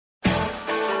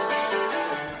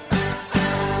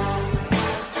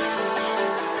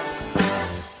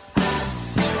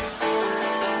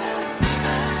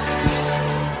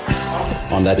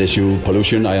on that issue,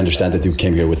 pollution. I understand that you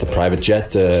came here with a private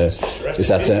jet. Is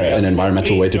that an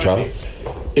environmental way to travel?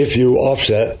 If you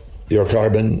offset your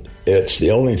carbon, it's the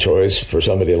only choice for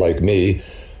somebody like me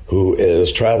who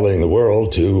is traveling the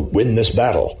world to win this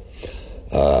battle.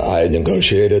 I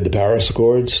negotiated the Paris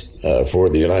Accords for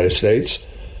the United States.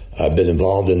 I've been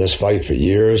involved in this fight for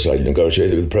years. I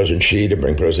negotiated with President Xi to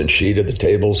bring President Xi to the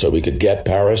table so we could get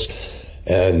Paris.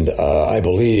 And I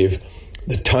believe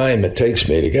the time it takes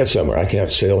me to get somewhere, I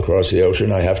can't sail across the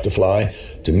ocean. I have to fly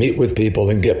to meet with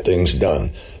people and get things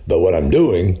done. But what I'm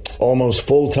doing almost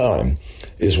full time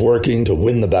is working to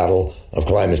win the battle of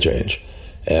climate change.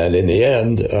 And in the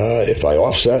end, if I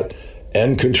offset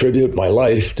and contribute my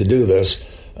life to do this,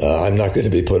 I'm not going to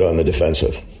be put on the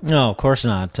defensive. No, of course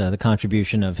not. The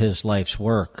contribution of his life's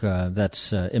work,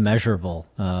 that's immeasurable.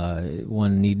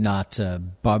 One need not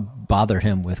bother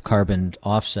him with carbon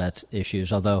offset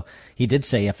issues, although he did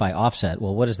say if I offset,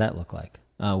 well, what does that look like?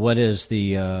 What is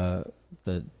the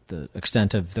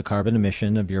extent of the carbon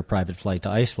emission of your private flight to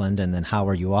Iceland, and then how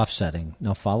are you offsetting?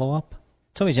 No follow-up?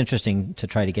 It's always interesting to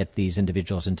try to get these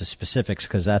individuals into specifics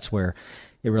because that's where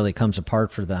it really comes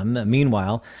apart for them.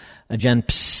 Meanwhile, Jen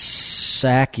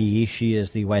Psaki, she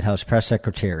is the White House press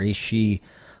secretary. She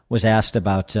was asked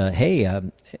about,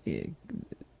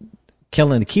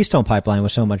 killing the Keystone Pipeline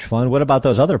was so much fun. What about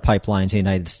those other pipelines in the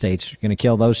United States? You're going to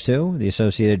kill those too? The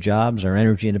associated jobs, our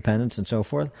energy independence, and so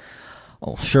forth?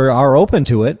 Well, sure are open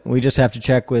to it. We just have to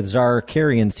check with Czar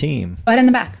Kerry and the team. Right in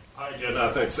the back. Hi, Jen.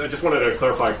 Thanks. I just wanted to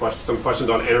clarify some questions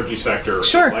on energy sector.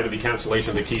 Sure. In light of the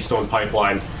cancellation of the Keystone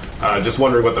Pipeline, just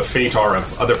wondering what the fate are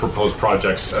of other proposed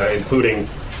projects, including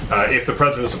if the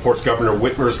president supports Governor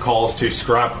Whitmer's calls to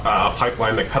scrap a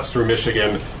pipeline that cuts through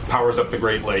Michigan, powers up the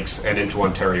Great Lakes and into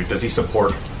Ontario. Does he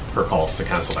support her calls to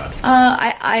cancel that?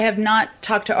 I have not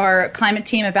talked to our climate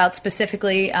team about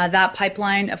specifically that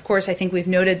pipeline. Of course, I think we've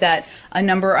noted that a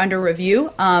number are under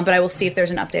review, but I will see if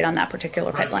there's an update on that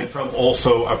particular pipeline. Trump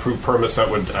also approved permits that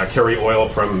would carry oil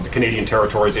from the Canadian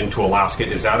territories into Alaska.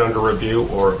 Is that under review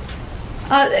or?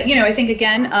 I think,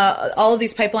 again, all of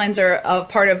these pipelines are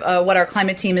part of what our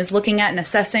climate team is looking at and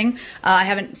assessing. I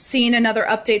haven't seen another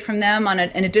update from them on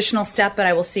an additional step, but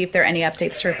I will see if there are any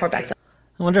updates to report back to.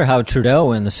 I wonder how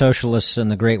Trudeau and the socialists in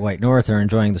the Great White North are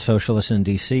enjoying the socialists in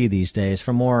D.C. these days.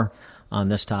 For more on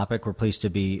this topic, we're pleased to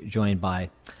be joined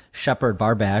by Shepard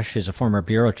Barbash, who's a former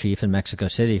bureau chief in Mexico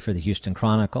City for the Houston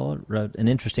Chronicle. Wrote an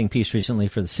interesting piece recently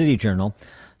for the City Journal,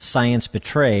 Science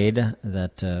Betrayed,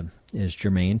 that is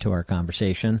germane to our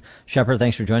conversation. Shepard,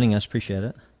 thanks for joining us. Appreciate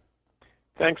it.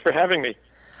 Thanks for having me.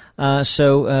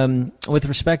 So with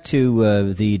respect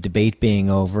to the debate being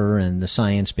over and the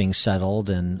science being settled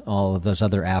and all of those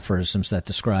other aphorisms that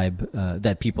describe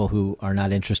that people who are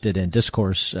not interested in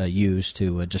discourse use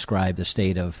to describe the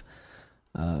state of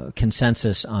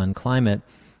consensus on climate,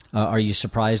 are you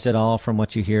surprised at all from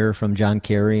what you hear from John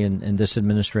Kerry and this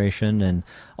administration, and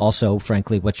also,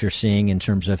 frankly, what you're seeing in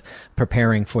terms of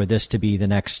preparing for this to be the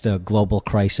next global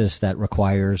crisis that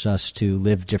requires us to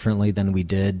live differently than we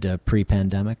did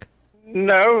pre-pandemic?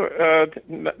 No,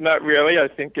 not really. I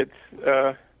think it's,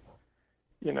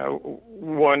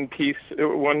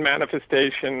 one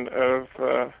manifestation of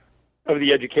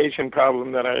the education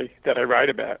problem that I write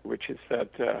about, which is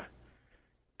that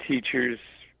teachers,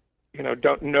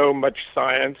 don't know much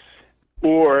science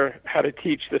or how to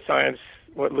teach the science,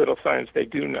 what little science they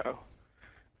do know.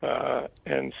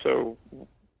 And so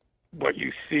what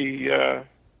you see, at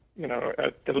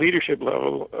the leadership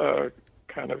level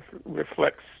kind of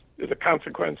reflects the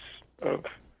consequence of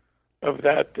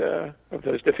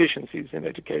those deficiencies in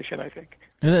education, I think.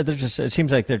 It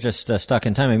seems like they're just stuck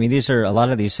in time. I mean, a lot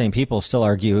of these same people still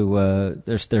argue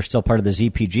they're still part of the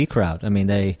ZPG crowd. I mean,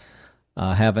 they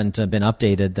haven't been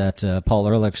updated that Paul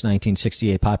Ehrlich's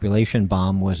 1968 population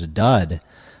bomb was a dud.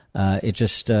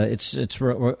 It's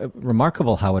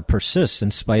remarkable how it persists in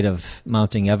spite of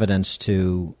mounting evidence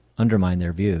to undermine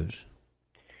their views.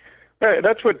 Right.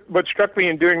 That's what struck me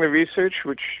in doing the research,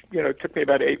 which took me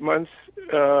about 8 months,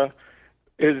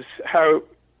 is how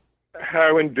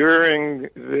enduring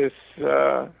this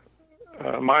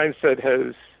mindset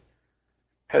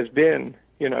has been.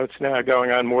 It's now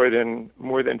going on more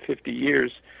than 50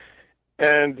 years,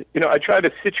 and I try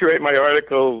to situate my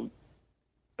article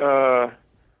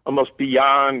almost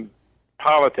beyond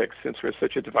politics, since we're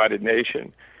such a divided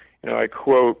nation. I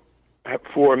quote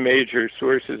 4 major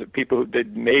sources of people who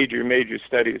did major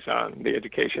studies on the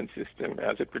education system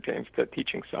as it pertains to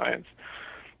teaching science.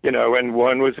 And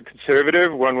one was a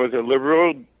conservative, one was a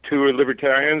liberal, 2 are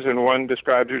libertarians, and 1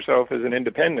 describes herself as an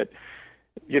independent.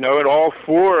 And all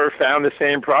 4 found the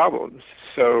same problems.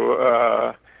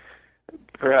 So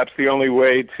perhaps the only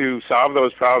way to solve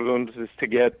those problems is to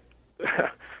get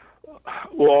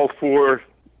all four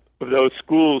of those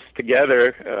schools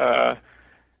together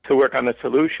to work on a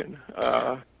solution.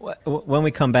 When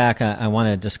we come back, I want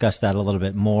to discuss that a little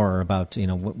bit more about,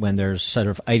 when there's sort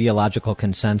of ideological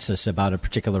consensus about a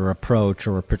particular approach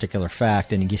or a particular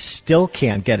fact, and you still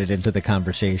can't get it into the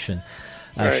conversation.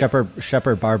 Right.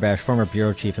 Shepard Barbash, former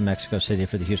bureau chief in Mexico City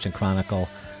for the Houston Chronicle.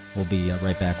 We'll be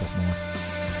right back with more.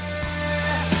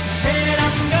 And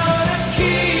I'm gonna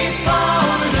keep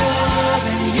on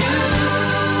loving you,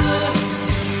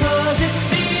 'cause it's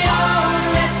the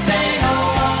only thing I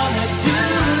wanna do.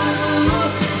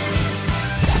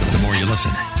 The more you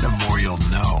listen, the more you'll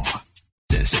know.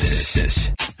 This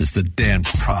is the Dan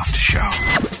Proft Show.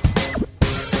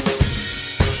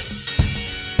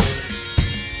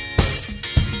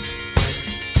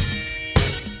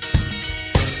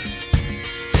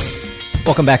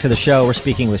 Welcome back to the show. We're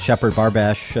speaking with Shepard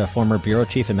Barbash, former bureau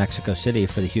chief in Mexico City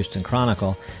for the Houston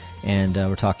Chronicle, and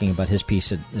we're talking about his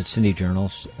piece at City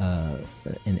Journals,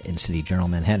 in City Journal,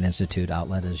 Manhattan Institute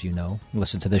outlet, as you know.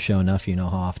 Listen to this show enough, you know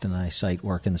how often I cite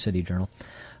work in the City Journal.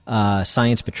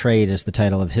 Science Betrayed is the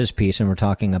title of his piece, and we're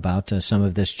talking about some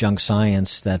of this junk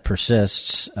science that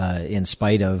persists in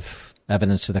spite of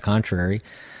evidence to the contrary,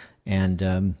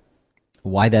 and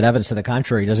why that evidence to the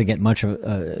contrary doesn't get much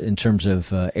in terms of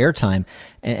airtime.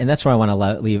 And that's where I want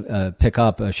to pick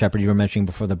up. Shepard, you were mentioning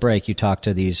before the break, you talked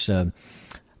to these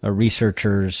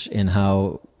researchers in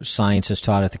how science is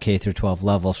taught at the K through 12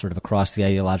 level, sort of across the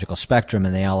ideological spectrum,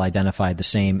 and they all identified the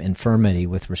same infirmity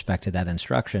with respect to that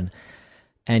instruction.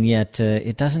 And yet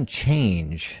it doesn't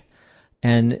change.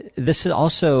 And this is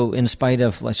also in spite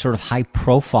of sort of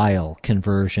high-profile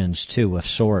conversions, too, of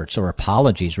sorts, or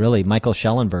apologies, really. Michael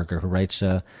Schellenberger, who writes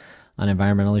on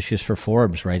environmental issues for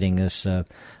Forbes, writing this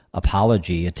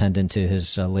apology attendant to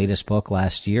his latest book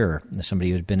last year.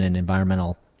 Somebody who's been an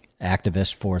environmental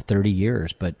activist for 30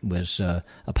 years, but was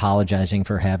apologizing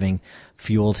for having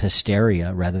fueled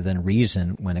hysteria rather than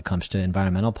reason when it comes to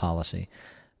environmental policy.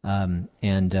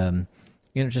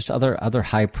 Just other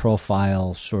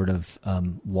high-profile sort of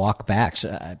walkbacks.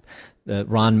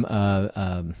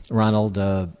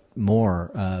 Ronald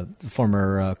Moore,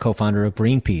 former co-founder of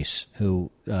Greenpeace, who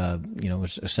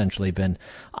has essentially been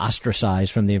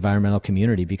ostracized from the environmental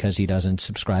community because he doesn't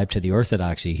subscribe to the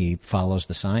orthodoxy. He follows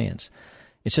the science.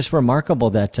 It's just remarkable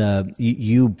that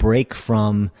you break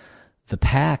from the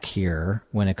pack here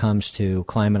when it comes to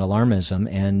climate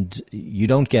alarmism, and you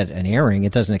don't get an airing.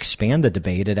 It doesn't expand the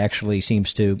debate. It actually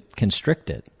seems to constrict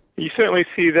it. You certainly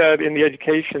see that in the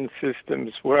education system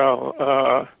as well.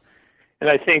 And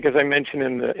I think, as I mentioned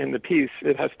in the piece,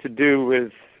 it has to do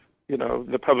with,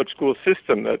 the public school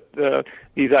system, that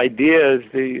these ideas,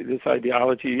 this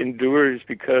ideology endures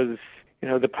because,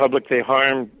 the public they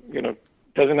harm,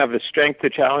 doesn't have the strength to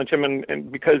challenge them,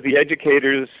 and because the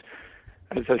educators,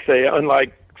 as I say,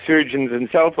 unlike surgeons and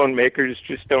cell phone makers,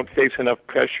 just don't face enough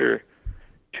pressure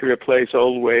to replace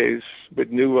old ways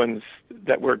with new ones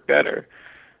that work better.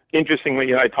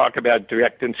 Interestingly, I talk about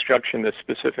direct instruction, a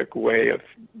specific way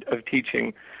of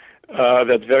teaching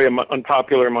that's very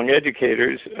unpopular among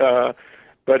educators.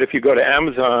 But if you go to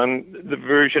Amazon, the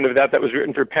version of that was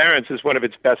written for parents is one of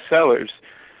its best sellers.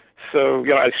 So,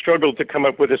 I struggled to come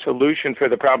up with a solution for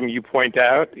the problem you point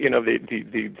out,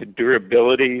 the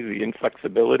durability, the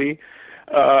inflexibility,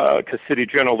 because City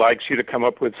Journal likes you to come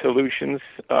up with solutions.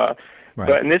 Right.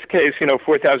 But in this case,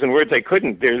 4,000 words, I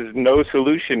couldn't. There's no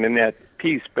solution in that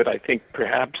piece, but I think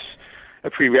perhaps a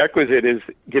prerequisite is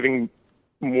giving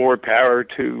more power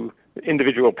to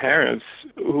individual parents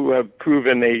who have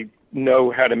proven they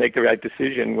know how to make the right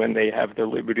decision when they have the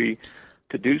liberty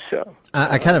to do so.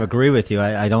 I kind of agree with you.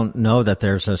 I don't know that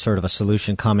there's a sort of a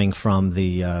solution coming from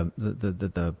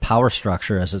the power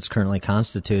structure as it's currently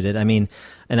constituted. I mean,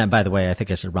 and by the way, I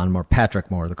think I said Ron Moore, Patrick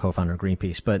Moore, the co-founder of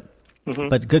Greenpeace, but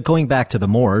going back to the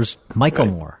Moores, Michael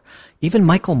Moore, even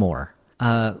Michael Moore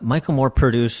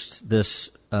produced this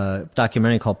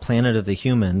documentary called Planet of the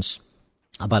Humans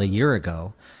about a year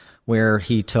ago, where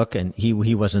he took, and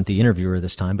he wasn't the interviewer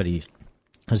this time, but he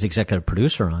was the executive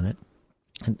producer on it,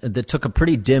 that took a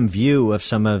pretty dim view of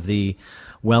some of the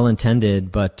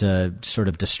well-intended but sort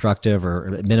of destructive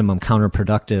or at minimum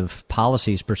counterproductive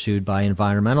policies pursued by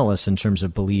environmentalists in terms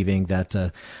of believing that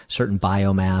certain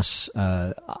biomass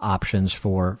options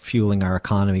for fueling our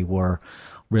economy were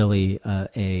really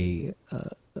a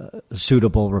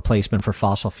suitable replacement for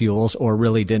fossil fuels, or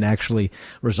really didn't actually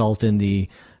result in the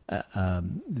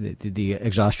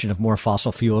exhaustion of more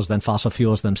fossil fuels than fossil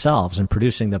fuels themselves in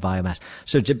producing the biomass.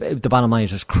 So the bottom line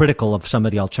is just critical of some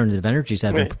of the alternative energies that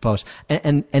have been proposed.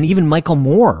 And even Michael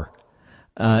Moore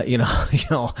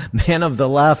man of the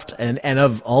left and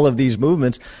of all of these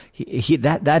movements,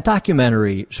 that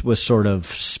documentary was sort of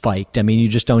spiked. I mean, you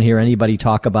just don't hear anybody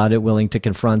talk about it, willing to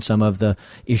confront some of the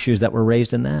issues that were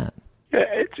raised in that. Yeah,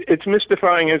 it's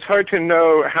mystifying. It's hard to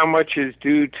know how much is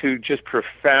due to just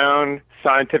profound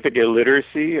scientific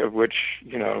illiteracy, of which,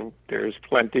 there's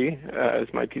plenty,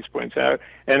 as my piece points out,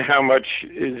 and how much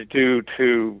is due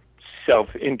to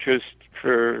self-interest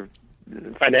for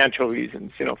financial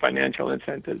reasons, financial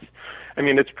incentives. I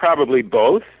mean, it's probably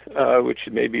both, which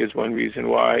maybe is one reason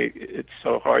why it's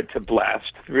so hard to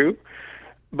blast through.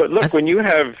 But look, when you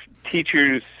have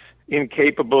teachers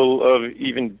incapable of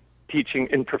even teaching,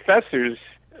 and professors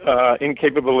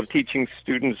incapable of teaching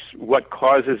students what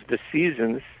causes the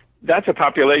seasons, that's a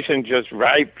population just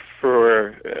ripe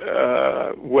for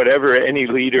whatever any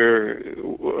leader,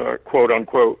 quote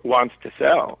unquote, wants to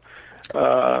sell.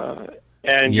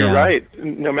 And you're right.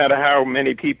 No matter how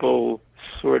many people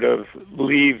sort of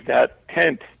leave that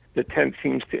tent, the tent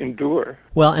seems to endure.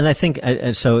 Well, and I think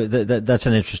so. That's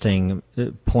an interesting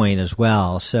point as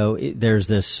well. So there's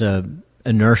this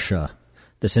inertia,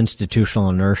 this institutional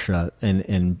inertia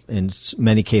in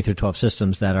many K through 12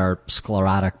 systems that are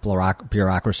sclerotic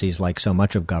bureaucracies, like so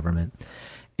much of government.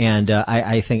 And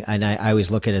I think, and I always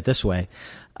look at it this way.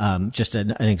 Just an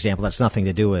example that's nothing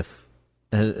to do with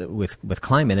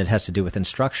climate. It has to do with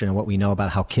instruction and what we know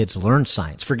about how kids learn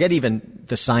science. Forget even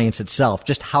the science itself,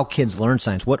 just how kids learn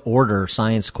science, what order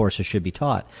science courses should be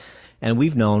taught. And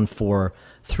we've known for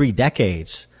 3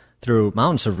 decades through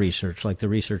mountains of research, like the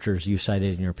researchers you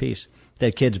cited in your piece,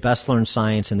 that kids best learn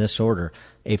science in this order: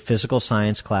 a physical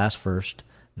science class first,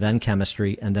 then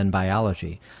chemistry, and then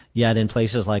biology. Yet in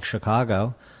places like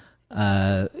Chicago,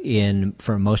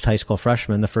 for most high school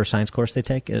freshmen, the first science course they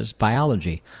take is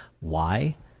biology.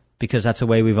 Why? Because that's the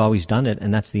way we've always done it,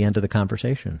 and that's the end of the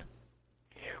conversation.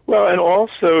 Well, and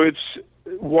also it's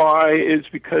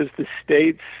because the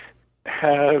states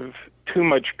have too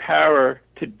much power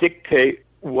to dictate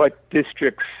what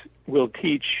districts will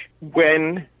teach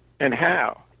when and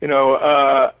how.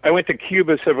 I went to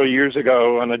Cuba several years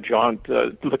ago on a jaunt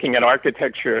looking at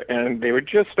architecture, and they were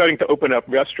just starting to open up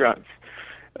restaurants,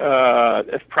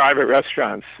 private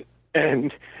restaurants.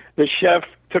 And the chef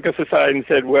took us aside and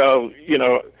said, well,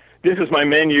 this is my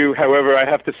menu. However, I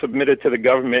have to submit it to the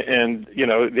government. And,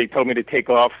 they told me to take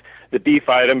off the beef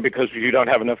item because you don't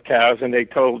have enough cows. And they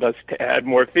told us to add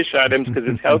more fish items because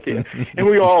it's healthier. And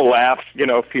we all laughed,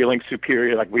 feeling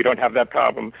superior, like we don't have that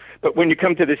problem. But when you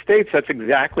come to the States, that's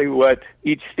exactly what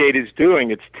each state is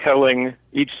doing. It's telling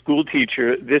each school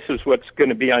teacher, this is what's going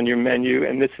to be on your menu,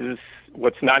 and this is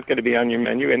what's not going to be on your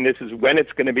menu, and this is when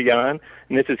it's going to be on,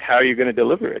 and this is how you're going to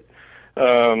deliver it.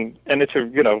 And it's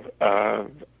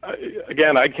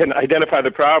again, I can identify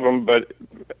the problem, but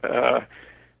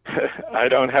I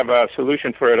don't have a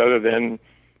solution for it other than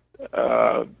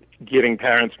giving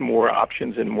parents more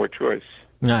options and more choice.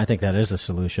 No, I think that is the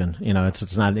solution.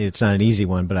 It's not an easy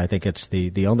one, but I think it's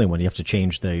the only one. You have to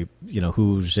change the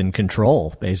who's in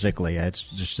control. Basically, it's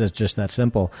just that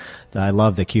simple. I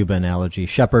love the Cuba analogy.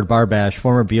 Shepard Barbash,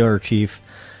 former bureau chief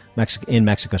in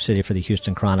Mexico City for the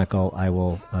Houston Chronicle. I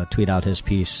will tweet out his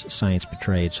piece, Science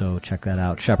Betrayed. So check that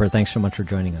out. Shepard, thanks so much for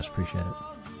joining us. Appreciate it.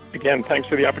 Again, thanks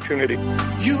for the opportunity.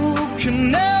 You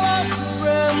can never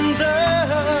surrender,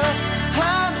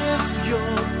 and if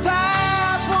your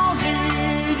path won't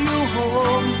lead you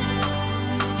home,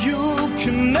 you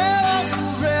can never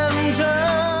surrender.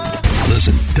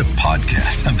 Listen to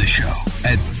podcast of the show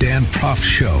at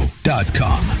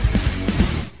danproftshow.com.